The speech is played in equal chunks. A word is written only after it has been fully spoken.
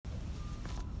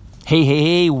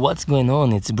Hey, what's going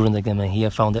on? It's Bruno Gama here,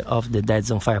 founder of the Dads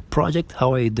on Fire project.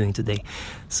 How are you doing today?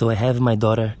 So I have my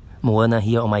daughter Moana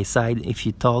here on my side. If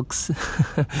she talks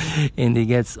and it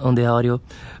gets on the audio,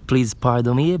 please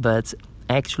pardon me, but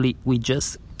actually we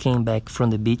just came back from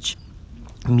the beach,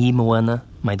 me, Moana,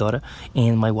 my daughter,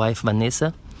 and my wife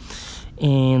Vanessa,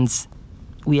 and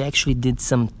we actually did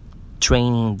some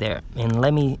training there. And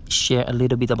let me share a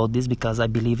little bit about this because I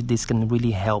believe this can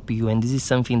really help you, and this is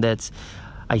something that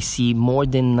I see more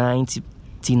than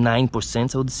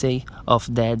 99%, I would say,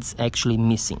 of dads actually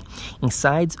missing.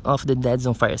 Inside of the Dads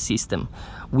on Fire system,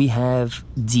 we have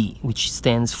D, which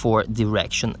stands for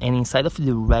direction. And inside of the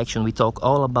direction, we talk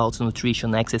all about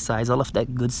nutrition, exercise, all of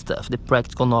that good stuff, the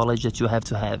practical knowledge that you have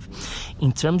to have.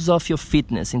 In terms of your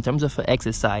fitness, in terms of your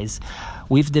exercise,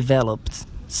 we've developed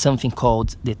something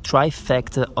called the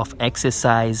trifecta of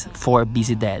exercise for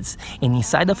busy dads. And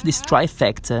inside of this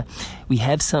trifecta, we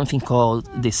have something called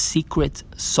the secret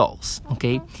sauce,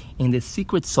 okay? And the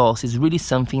secret sauce is really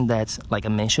something that, like I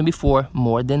mentioned before,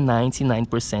 more than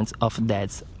 99% of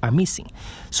dads are missing.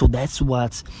 So that's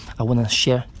what I want to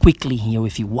share quickly here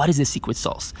with you. What is the secret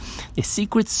sauce? The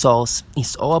secret sauce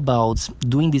is all about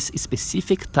doing this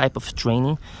specific type of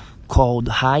training called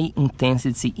high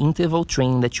intensity interval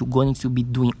training that you're going to be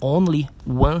doing only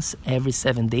once every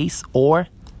 7 days or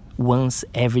once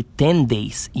every 10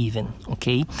 days even,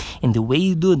 okay? And the way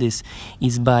you do this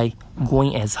is by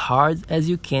going as hard as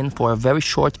you can for a very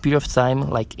short period of time,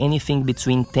 like anything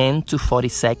between 10 to 40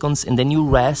 seconds, and then you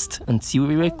rest until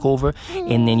you recover,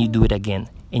 and then you do it again.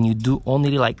 And you do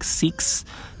only like 6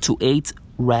 to 8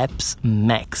 reps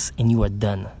max, and you are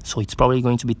done. So it's probably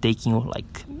going to be taking you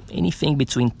like anything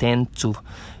between 10 to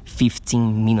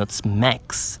 15 minutes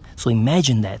max. So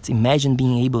imagine that. Imagine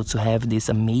being able to have this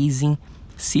amazing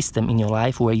system in your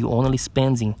life where you're only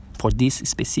spending for this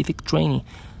specific training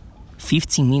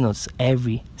 15 minutes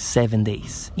every 7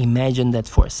 days. Imagine that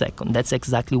for a second. That's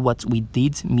exactly what we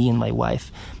did, me and my wife,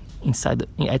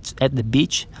 at the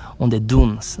beach on the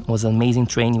dunes. It was an amazing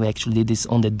training. We actually did this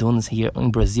on the dunes here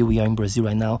in Brazil. We are in Brazil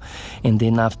right now. And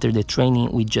then after the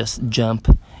training, we just jump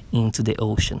into the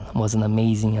ocean. It was an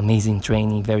amazing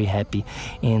training, very happy.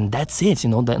 And that's it,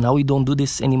 that now we don't do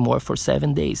this anymore for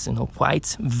 7 days,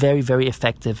 quite very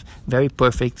effective, very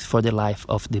perfect for the life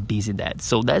of the busy dad.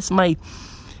 So that's my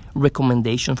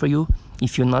recommendation for you.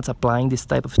 If you're not applying this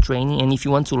type of training, and if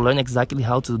you want to learn exactly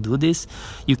how to do this,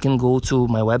 you can go to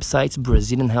my website,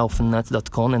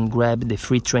 brazilianhealthnut.com, and grab the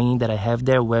free training that I have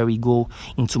there, where we go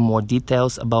into more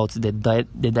details about the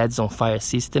Dads on Fire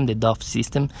system, the DOF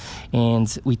system,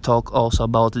 and we talk also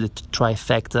about the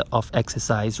trifecta of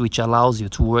exercise, which allows you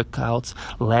to work out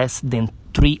less than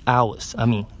 3 hours.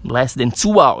 Less than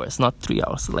 2 hours, not 3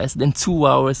 hours, less than 2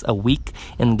 hours a week,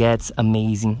 and get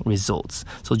amazing results.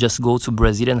 So just go to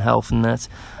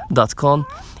brazilianhealthnut.com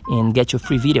and get your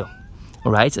free video.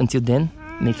 All right, until then,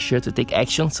 make sure to take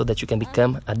action so that you can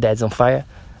become a Dads on Fire.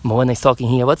 Moana is talking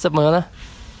here. What's up, Moana?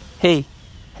 Hey.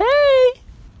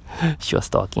 She was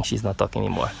talking. She's not talking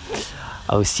anymore.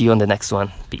 I will see you on the next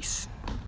one. Peace.